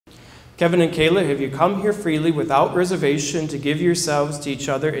Kevin and Kayla, have you come here freely without reservation to give yourselves to each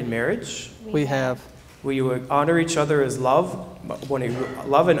other in marriage? We have. Will you honor each other as love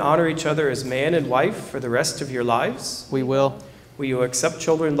and honor each other as man and wife for the rest of your lives? We will. Will you accept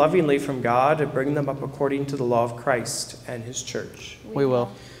children lovingly from God and bring them up according to the law of Christ and his church? We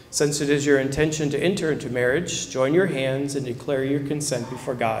will. Since it is your intention to enter into marriage, join your hands and declare your consent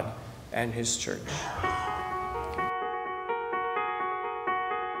before God and his church.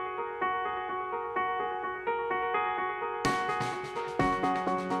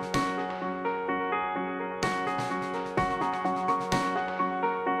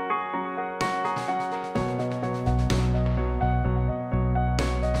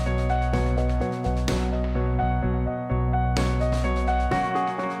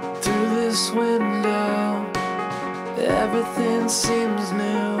 This window, everything seems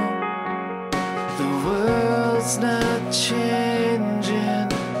new. The world's not changing,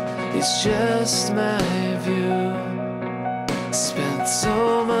 it's just my view. Spent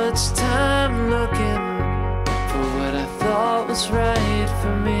so much time looking for what I thought was right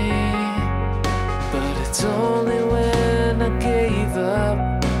for me, but it's only when I gave up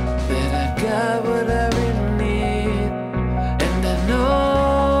that I got what I really need. And I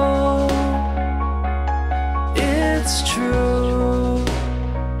know it's true.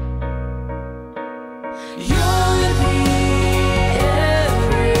 You're the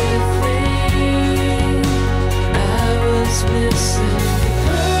everything I was missing,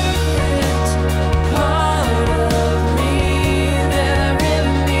 perfect part of me that I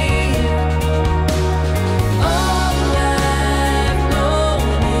really need. All I've known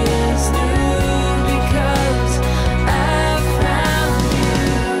is new because I found you.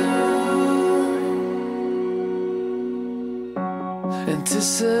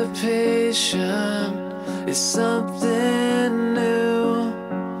 Anticipation is something new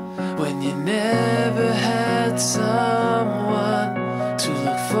when you never had someone to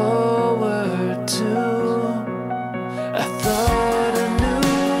look forward to. I thought I knew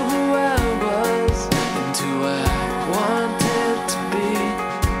who I was and who I wanted to be,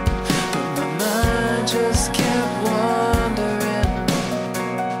 but my mind just kept wandering,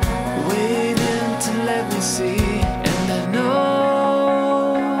 waiting to let me see. And I know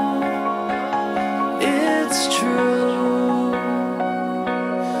it's true,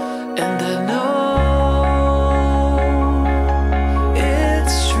 and I know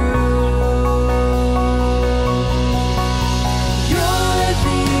it's true. You're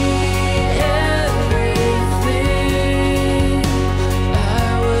the everything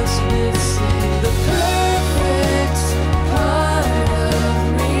I was missing, the perfect part of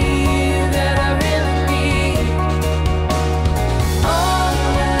me that I really need. All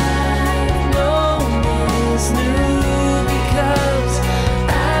I've known is new because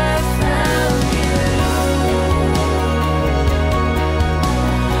I found you.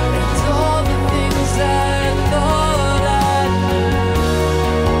 And all the things I thought I knew,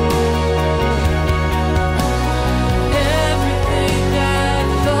 everything I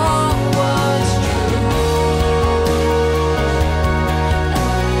thought was true,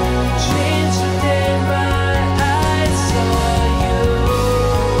 changed the day my eyes saw you.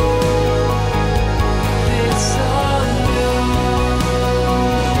 It's all new.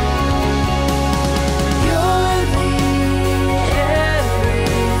 You're the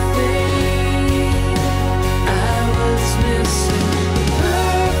everything I was missing,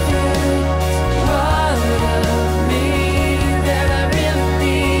 perfect part of me that I really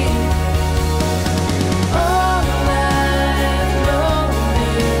need. All I've known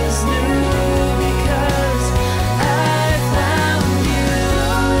is new because I found you.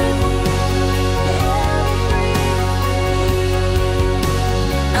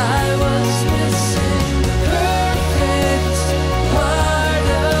 I was missing the perfect part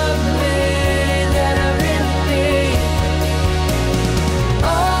of me that I really need.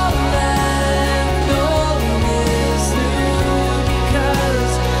 All I've known is new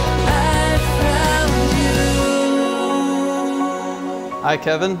because I found you. I,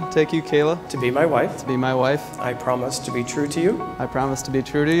 Kevin, take you, Kayla, To be my wife, to be my wife. I promise to be true to you I promise to be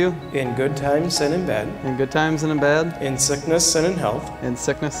true to you in good times and in bad, in good times and in bad, in sickness and in health. in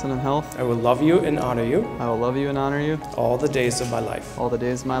sickness and in health. I will love you and honor you I will love you and honor you all the days of my life. all the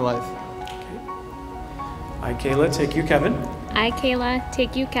days of my life. I, Kayla, take you, Kevin, I, Kayla,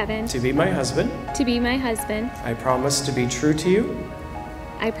 take you, Kevin, to be my husband. to be my husband. I promise to be true to you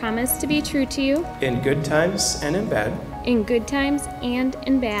I promise to be true to you in good times and in bad, in good times and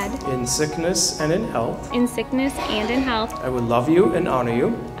in bad, in sickness and in health. in sickness and in health. I will love you and honor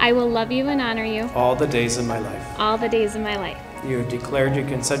you I will love you and honor you all the days of my life. all the days of my life. You have declared your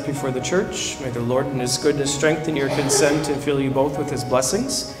consent before the church. May the Lord in his goodness strengthen your consent and fill you both with his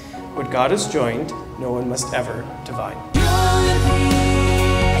blessings. What God has joined, no one must ever divide.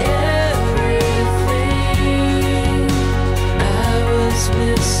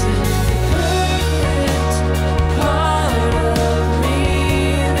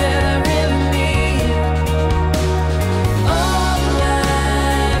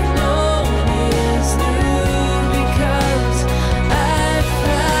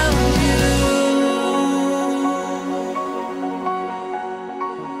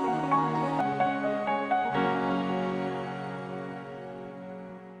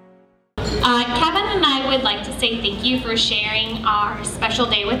 Kevin and I would like to say thank you for sharing our special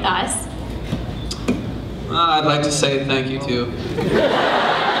day with us. I'd like to say thank you too.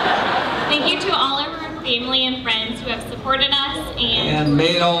 Thank you to all of our family and friends who have supported us and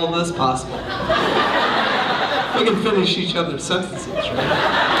made all of this possible. We can finish each other's sentences,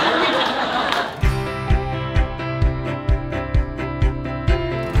 right?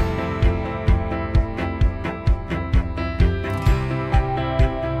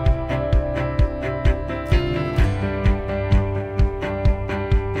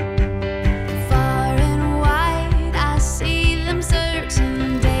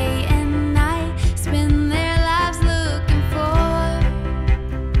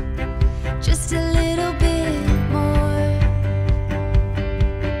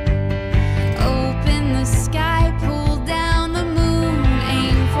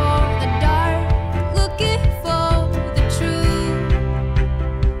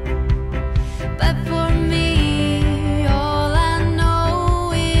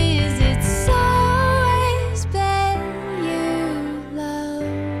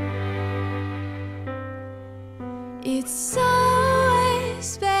 It's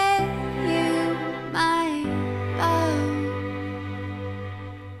always been you, my love.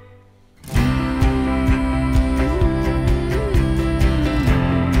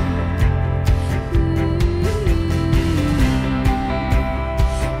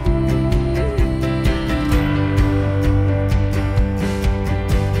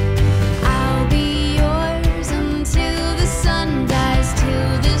 I'll be yours until the sun dies,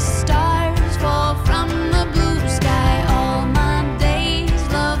 till the stars fall from the blue sky. All my days,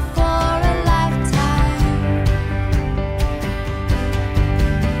 love for a lifetime.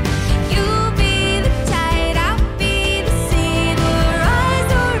 You'll be the tide, I'll be the sea. The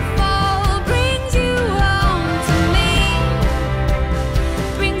rise or fall brings you home to me.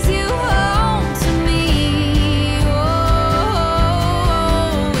 Brings you home to me. Oh,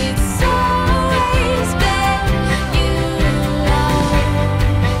 it's always been you, love.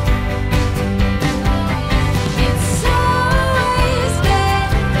 It's always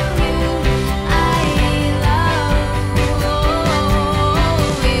been you I love. Oh,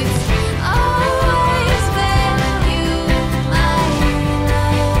 it's always been you, my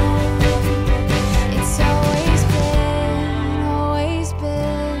love. It's always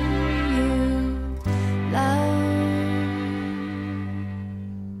been you, love.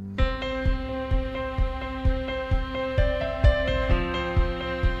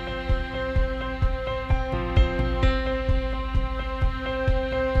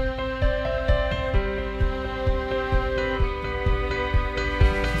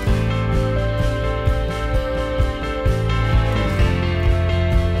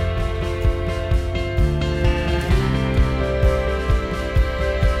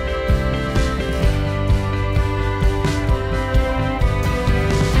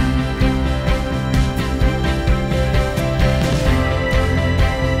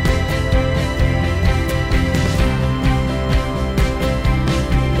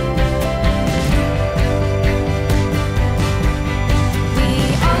 We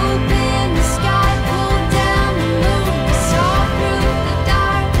opened the sky, pulled down the moon, we saw through the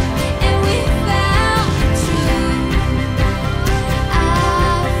dark, and we found the truth. I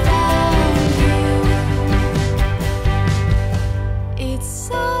found you. It's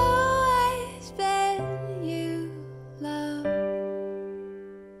always been you, love.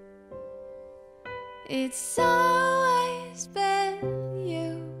 It's always been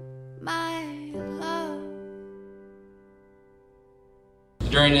you, my love.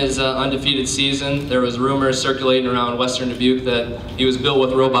 During his undefeated season, there was rumors circulating around Western Dubuque that he was built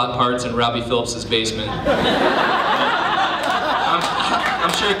with robot parts in Robbie Phillips's basement. I'm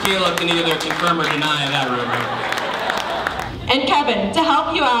sure Kayla can either confirm or deny that rumor. And Kevin, to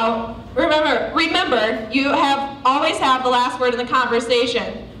help you out, remember, you always have the last word in the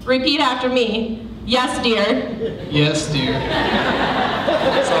conversation. Repeat after me. Yes, dear. Yes, dear.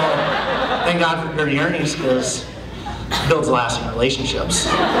 So, thank God for dirty earnings, because builds lasting relationships.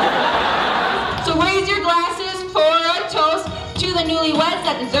 So raise your glasses for a toast to the newlyweds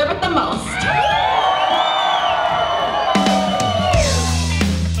that deserve it the most.